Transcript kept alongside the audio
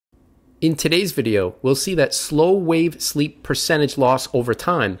In today's video, we'll see that slow wave sleep percentage loss over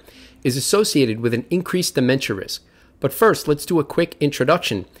time is associated with an increased dementia risk. But first, let's do a quick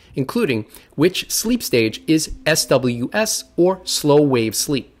introduction, including which sleep stage is SWS or slow wave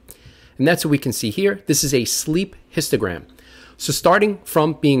sleep. And that's what we can see here. This is a sleep histogram. So starting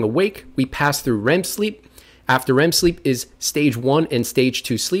from being awake, we pass through REM sleep. After REM sleep is stage 1 and stage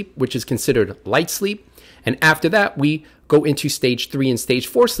 2 sleep, which is considered light sleep. And after that, we go into stage 3 and stage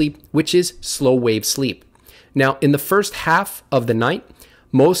 4 sleep, which is slow wave sleep. Now, in the first half of the night,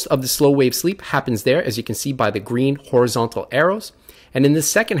 most of the slow wave sleep happens there, as you can see by the green horizontal arrows. And in the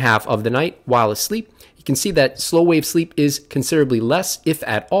second half of the night, while asleep, you can see that slow wave sleep is considerably less, if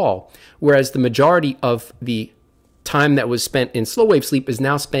at all, whereas the majority of the time that was spent in slow wave sleep is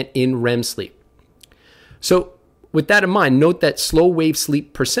now spent in REM sleep. So with that in mind, note that slow wave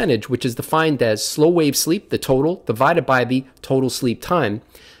sleep percentage, which is defined as slow wave sleep, the total, divided by the total sleep time,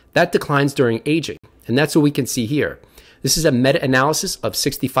 that declines during aging. And that's what we can see here. This is a meta-analysis of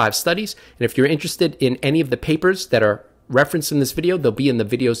 65 studies. And if you're interested in any of the papers that are referenced in this video, they'll be in the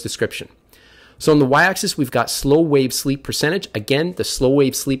video's description. So on the y-axis, we've got slow wave sleep percentage. Again, the slow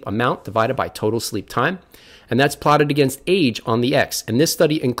wave sleep amount divided by total sleep time. And that's plotted against age on the x. And this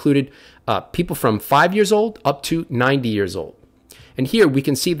study included people from 5 years old up to 90 years old. And here we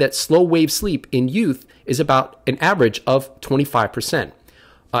can see that slow wave sleep in youth is about an average of 25%.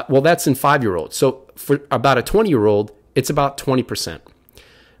 Well, that's in 5-year-olds. So for about a 20-year-old, it's about 20%.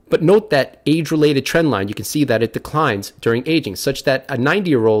 But note that age-related trend line, you can see that it declines during aging, such that a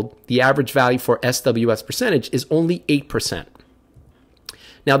 90-year-old, the average value for SWS percentage is only 8%.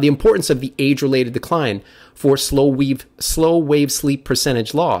 Now, the importance of the age-related decline for slow wave sleep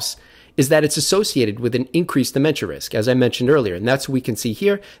percentage loss is that it's associated with an increased dementia risk, as I mentioned earlier, and that's what we can see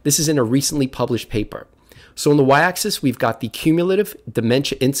here. This is in a recently published paper. So on the y-axis, we've got the cumulative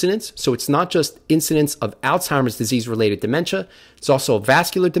dementia incidence. So it's not just incidence of Alzheimer's disease-related dementia, it's also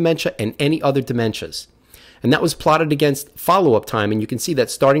vascular dementia and any other dementias. And that was plotted against follow-up time, and you can see that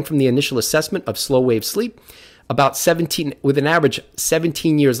starting from the initial assessment of slow wave sleep, about 17, with an average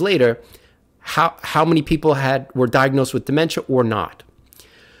 17 years later, how many people were diagnosed with dementia or not.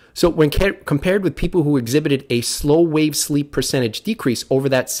 So when compared with people who exhibited a slow wave sleep percentage decrease over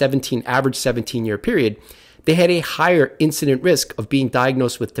that average 17-year period, they had a higher incident risk of being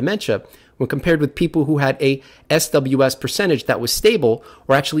diagnosed with dementia when compared with people who had a SWS percentage that was stable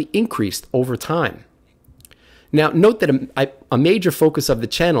or actually increased over time. Now, note that a major focus of the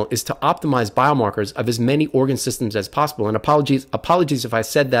channel is to optimize biomarkers of as many organ systems as possible. And apologies if I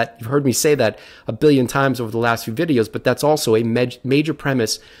said that. You've heard me say that a billion times over the last few videos, but that's also a major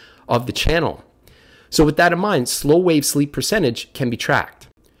premise of the channel. So with that in mind, slow wave sleep percentage can be tracked.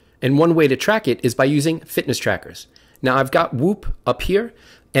 And one way to track it is by using fitness trackers. Now, I've got Whoop up here,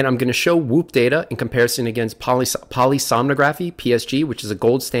 and I'm going to show Whoop data in comparison against polysomnography, PSG, which is a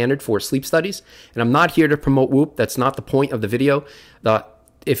gold standard for sleep studies. And I'm not here to promote Whoop. That's not the point of the video.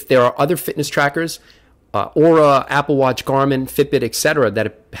 If there are other fitness trackers, Aura, Apple Watch, Garmin, Fitbit, etc.,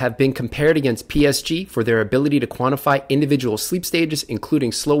 that have been compared against PSG for their ability to quantify individual sleep stages,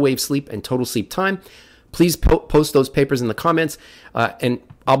 including slow wave sleep and total sleep time, please post those papers in the comments, and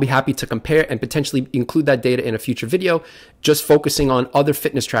I'll be happy to compare and potentially include that data in a future video, just focusing on other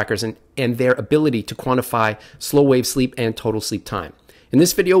fitness trackers and their ability to quantify slow wave sleep and total sleep time. In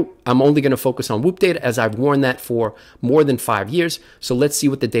this video, I'm only going to focus on Whoop data, as I've worn that for more than 5 years. So let's see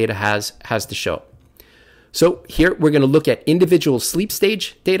what the data has to show. So here we're going to look at individual sleep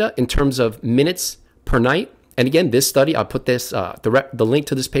stage data in terms of minutes per night. And again, this study, I'll put this the link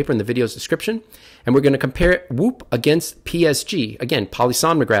to this paper in the video's description. And we're going to compare Whoop against PSG, again,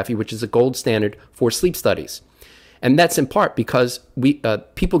 polysomnography, which is a gold standard for sleep studies. And that's in part because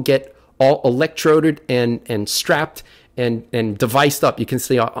people get all electroded and strapped and deviced up. You can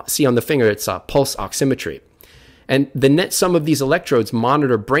see on the finger, it's pulse oximetry. And the net sum of these electrodes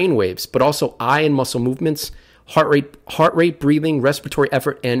monitor brain waves, but also eye and muscle movements, heart rate, breathing, respiratory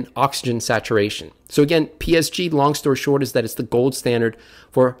effort, and oxygen saturation. So again, PSG, long story short, is that it's the gold standard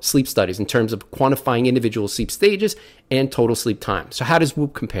for sleep studies in terms of quantifying individual sleep stages and total sleep time. So how does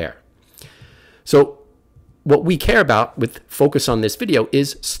Whoop compare? So what we care about with focus on this video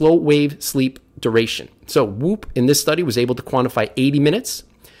is slow wave sleep duration. So Whoop in this study was able to quantify 80 minutes,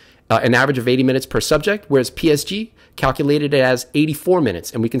 an average of 80 minutes per subject, whereas PSG calculated it as 84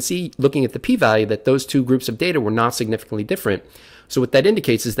 minutes. And we can see, looking at the p-value, that those two groups of data were not significantly different. So what that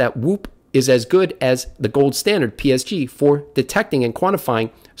indicates is that Whoop is as good as the gold standard PSG for detecting and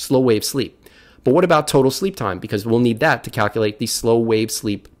quantifying slow wave sleep. But what about total sleep time? Because we'll need that to calculate the slow wave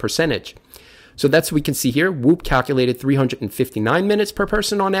sleep percentage. So that's what we can see here. Whoop calculated 359 minutes per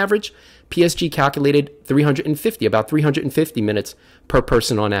person on average. PSG calculated about 350 minutes per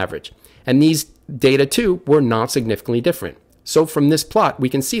person on average. And these data too were not significantly different. So from this plot, we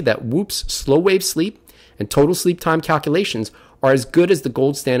can see that Whoop's slow wave sleep and total sleep time calculations are as good as the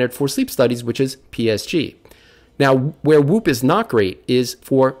gold standard for sleep studies, which is PSG. Now, where Whoop is not great is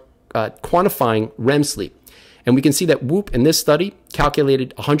for quantifying REM sleep. And we can see that Whoop in this study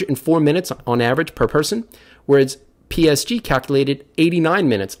calculated 104 minutes on average per person, whereas PSG calculated 89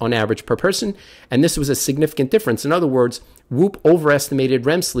 minutes on average per person. And this was a significant difference. In other words, Whoop overestimated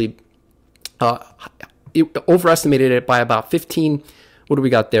REM sleep, overestimated it by about 15, what do we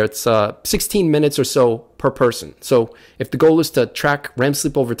got there? It's 16 minutes or so per person. So if the goal is to track REM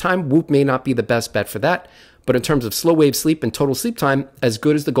sleep over time, Whoop may not be the best bet for that. But in terms of slow wave sleep and total sleep time, as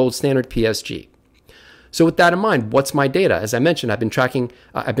good as the gold standard PSG. So with that in mind, what's my data? As I mentioned, I've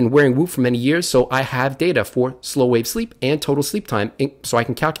been wearing Whoop for many years, so I have data for slow wave sleep and total sleep time, so I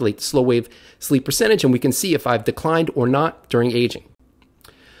can calculate the slow wave sleep percentage, and we can see if I've declined or not during aging.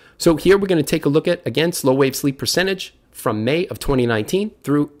 So here we're going to take a look at, again, slow wave sleep percentage from May of 2019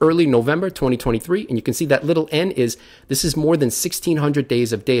 through early November 2023, and you can see that little n this is more than 1,600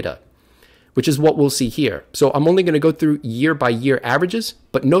 days of data, which is what we'll see here. So I'm only going to go through year by year averages,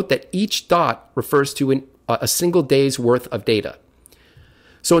 but note that each dot refers to a single day's worth of data.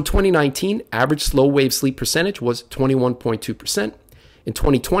 So in 2019, average slow wave sleep percentage was 21.2%. In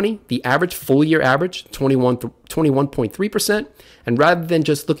 2020, the average full year average, 21.3%. And rather than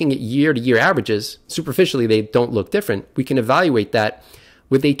just looking at year to year averages, superficially they don't look different, we can evaluate that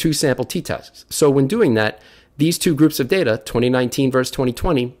with a 2-sample t-test. So when doing that, these two groups of data, 2019 versus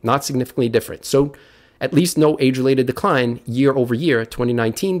 2020, not significantly different. So at least no age-related decline year over year,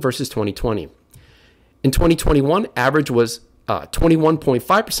 2019 versus 2020. In 2021, average was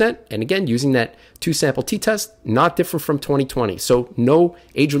 21.5%. And again, using that 2-sample t-test, not different from 2020. So no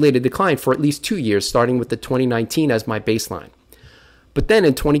age-related decline for at least 2 years, starting with the 2019 as my baseline. But then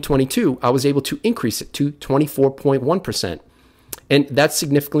in 2022, I was able to increase it to 24.1%. And that's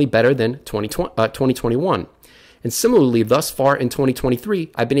significantly better than 2021. And similarly, thus far in 2023,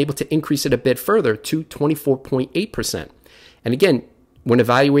 I've been able to increase it a bit further to 24.8%. And again, when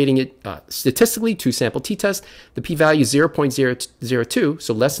evaluating it statistically, 2-sample t-test, the p-value is 0.002,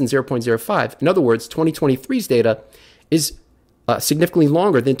 so less than 0.05. In other words, 2023's data is significantly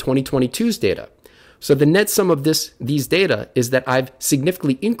longer than 2022's data. So the net sum of these data is that I've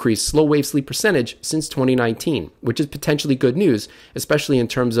significantly increased slow wave sleep percentage since 2019, which is potentially good news, especially in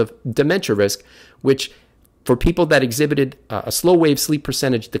terms of dementia risk, which for people that exhibited a slow wave sleep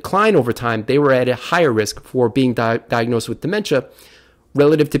percentage decline over time, they were at a higher risk for being diagnosed with dementia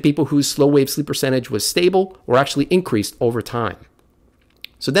relative to people whose slow wave sleep percentage was stable or actually increased over time.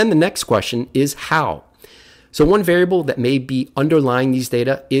 So then the next question is how? So one variable that may be underlying these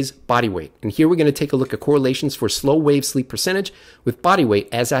data is body weight. And here we're going to take a look at correlations for slow wave sleep percentage with body weight,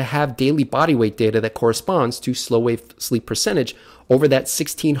 as I have daily body weight data that corresponds to slow wave sleep percentage over that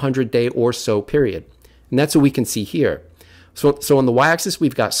 1,600 day or so period. And that's what we can see here. So on the y-axis,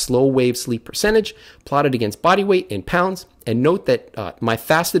 we've got slow wave sleep percentage plotted against body weight in pounds. And note that my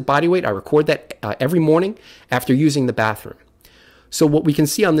fasted body weight, I record that every morning after using the bathroom. So what we can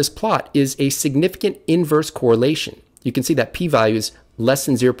see on this plot is a significant inverse correlation. You can see that p-value is less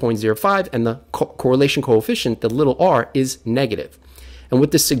than 0.05 and the correlation coefficient, the little r, is negative. And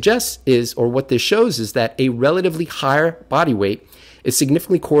what this suggests is, or what this shows is that a relatively higher body weight is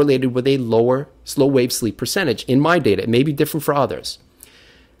significantly correlated with a lower slow wave sleep percentage in my data. It may be different for others.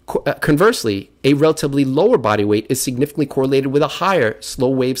 Conversely, a relatively lower body weight is significantly correlated with a higher slow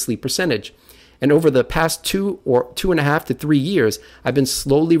wave sleep percentage. And over the past 2.5 to 3 years, I've been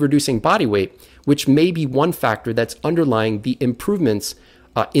slowly reducing body weight, which may be one factor that's underlying the improvements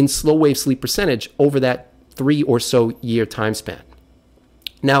in slow wave sleep percentage over that 3 or so year time span.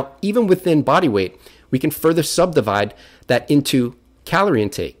 Now, even within body weight, we can further subdivide that into calorie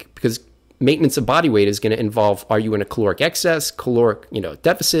intake, because maintenance of body weight is going to involve, are you in a caloric excess, caloric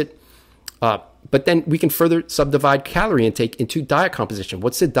deficit? But then we can further subdivide calorie intake into diet composition.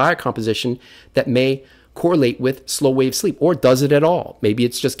 What's the diet composition that may correlate with slow wave sleep, or does it at all? Maybe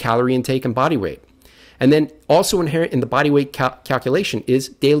it's just calorie intake and body weight. And then also inherent in the body weight calculation is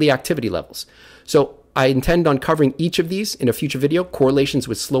daily activity levels. So I intend on covering each of these in a future video, correlations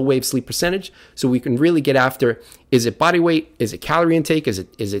with slow wave sleep percentage, so we can really get after, is it body weight, is it calorie intake, is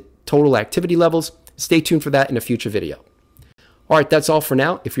it total activity levels? Stay tuned for that in a future video. All right, that's all for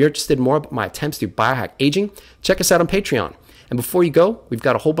now. If you're interested in more about my attempts to biohack aging, check us out on Patreon. And before you go, we've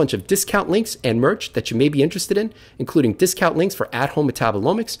got a whole bunch of discount links and merch that you may be interested in, including discount links for at-home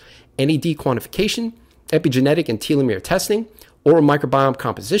metabolomics, NAD quantification, epigenetic and telomere testing, oral microbiome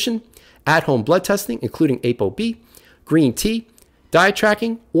composition, at-home blood testing, including ApoB, green tea, diet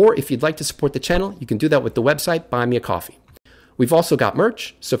tracking, or if you'd like to support the channel, you can do that with the website Buy Me a Coffee. We've also got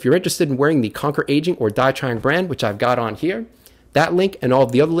merch, so if you're interested in wearing the ConquerAging or Diet Trying brand, which I've got on here, that link and all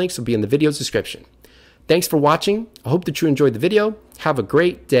of the other links will be in the video's description. Thanks for watching. I hope that you enjoyed the video. Have a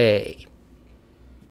great day.